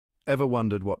Ever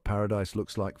wondered what paradise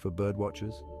looks like for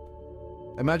birdwatchers?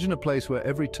 Imagine a place where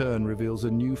every turn reveals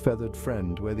a new feathered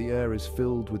friend, where the air is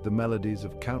filled with the melodies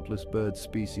of countless bird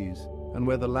species, and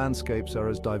where the landscapes are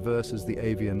as diverse as the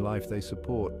avian life they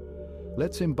support.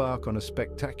 Let's embark on a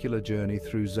spectacular journey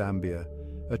through Zambia,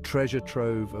 a treasure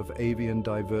trove of avian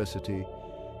diversity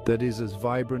that is as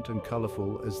vibrant and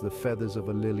colorful as the feathers of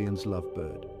a Lilian's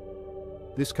lovebird.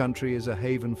 This country is a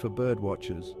haven for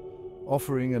birdwatchers,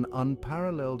 offering an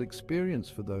unparalleled experience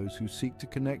for those who seek to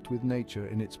connect with nature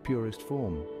in its purest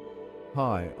form.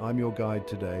 Hi, I'm your guide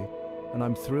today, and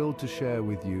I'm thrilled to share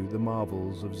with you the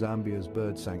marvels of Zambia's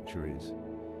bird sanctuaries.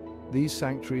 These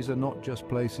sanctuaries are not just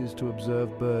places to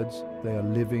observe birds, they are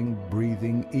living,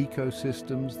 breathing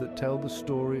ecosystems that tell the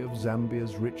story of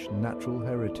Zambia's rich natural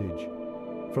heritage.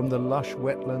 From the lush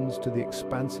wetlands to the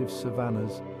expansive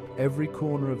savannas, every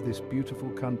corner of this beautiful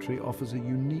country offers a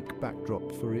unique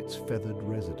backdrop for its feathered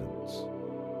residents.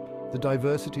 The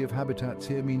diversity of habitats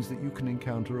here means that you can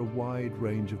encounter a wide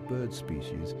range of bird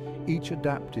species, each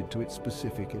adapted to its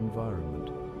specific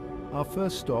environment. Our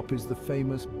first stop is the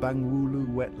famous Bangwulu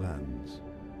wetlands.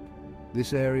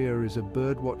 This area is a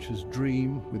birdwatcher's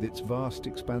dream, with its vast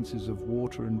expanses of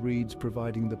water and reeds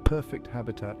providing the perfect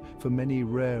habitat for many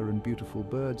rare and beautiful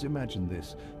birds. Imagine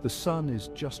this. The sun is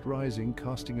just rising,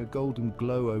 casting a golden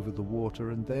glow over the water,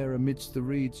 and there amidst the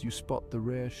reeds you spot the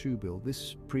rare shoebill.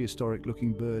 This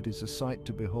prehistoric-looking bird is a sight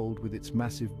to behold with its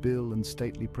massive bill and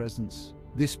stately presence.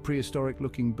 This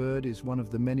prehistoric-looking bird is one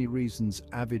of the many reasons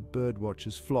avid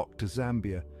birdwatchers flock to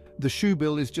Zambia. The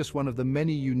shoebill is just one of the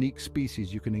many unique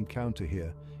species you can encounter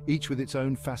here, each with its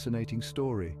own fascinating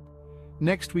story.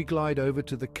 Next, we glide over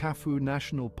to the Kafu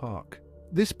National Park.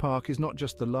 This park is not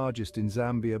just the largest in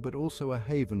Zambia, but also a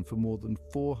haven for more than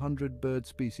 400 bird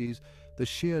species. The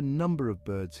sheer number of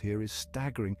birds here is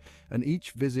staggering, and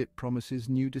each visit promises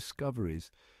new discoveries.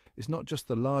 It's not just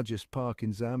the largest park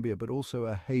in Zambia, but also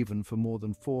a haven for more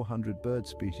than 400 bird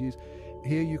species.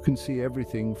 Here you can see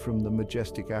everything from the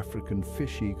majestic African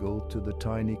fish eagle to the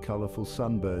tiny colorful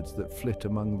sunbirds that flit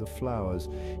among the flowers.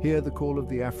 Here the call of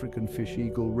the African fish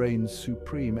eagle reigns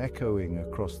supreme, echoing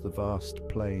across the vast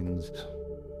plains.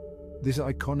 This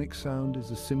iconic sound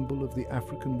is a symbol of the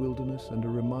African wilderness and a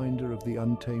reminder of the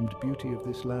untamed beauty of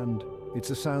this land. It's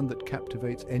a sound that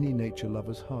captivates any nature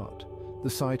lover's heart. The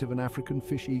sight of an African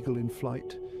fish eagle in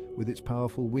flight, with its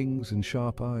powerful wings and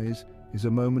sharp eyes, is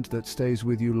a moment that stays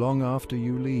with you long after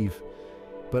you leave.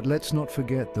 But let's not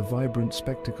forget the vibrant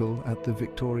spectacle at the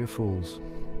Victoria Falls.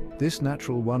 This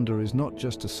natural wonder is not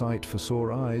just a sight for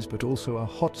sore eyes, but also a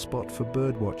hotspot for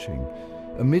birdwatching.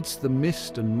 Amidst the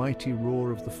mist and mighty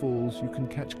roar of the falls, you can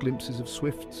catch glimpses of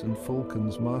swifts and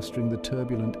falcons mastering the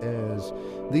turbulent airs.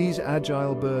 These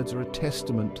agile birds are a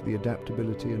testament to the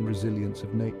adaptability and resilience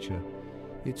of nature.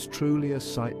 It's truly a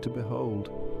sight to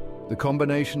behold. The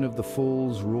combination of the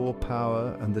fall's raw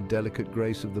power and the delicate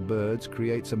grace of the birds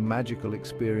creates a magical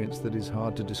experience that is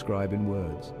hard to describe in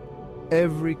words.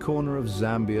 Every corner of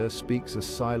Zambia speaks a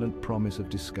silent promise of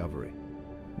discovery.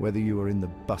 Whether you are in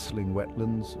the bustling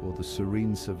wetlands or the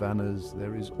serene savannas,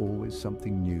 there is always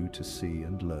something new to see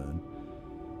and learn.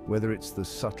 Whether it's the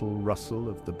subtle rustle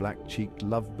of the black-cheeked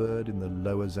lovebird in the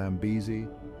lower Zambezi,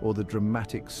 or the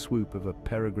dramatic swoop of a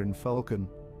peregrine falcon,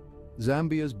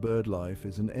 Zambia's bird life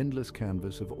is an endless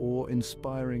canvas of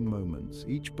awe-inspiring moments.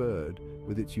 Each bird,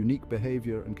 with its unique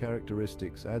behavior and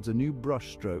characteristics, adds a new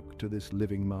brushstroke to this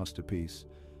living masterpiece.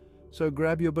 So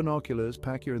grab your binoculars,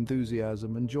 pack your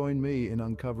enthusiasm, and join me in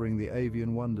uncovering the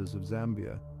avian wonders of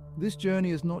Zambia. This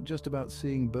journey is not just about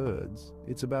seeing birds,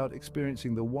 it's about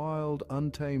experiencing the wild,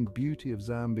 untamed beauty of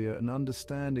Zambia and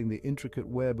understanding the intricate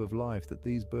web of life that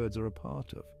these birds are a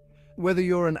part of. Whether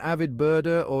you're an avid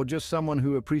birder or just someone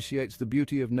who appreciates the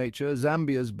beauty of nature,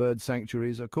 Zambia's bird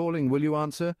sanctuaries are calling. Will you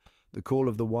answer? The call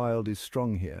of the wild is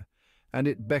strong here, and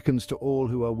it beckons to all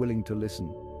who are willing to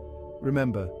listen.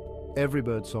 Remember, every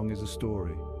bird song is a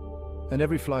story, and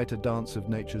every flight a dance of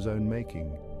nature's own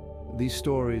making. These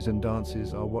stories and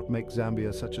dances are what make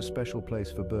Zambia such a special place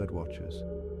for birdwatchers.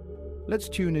 Let's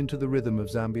tune into the rhythm of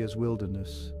Zambia's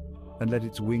wilderness and let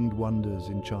its winged wonders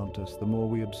enchant us. The more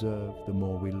we observe, the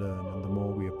more we learn, and the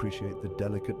more we appreciate the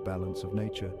delicate balance of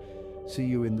nature. See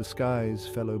you in the skies,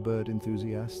 fellow bird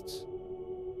enthusiasts.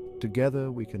 Together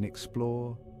we can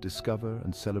explore, discover,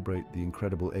 and celebrate the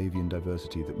incredible avian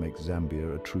diversity that makes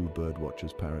Zambia a true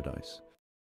birdwatcher's paradise.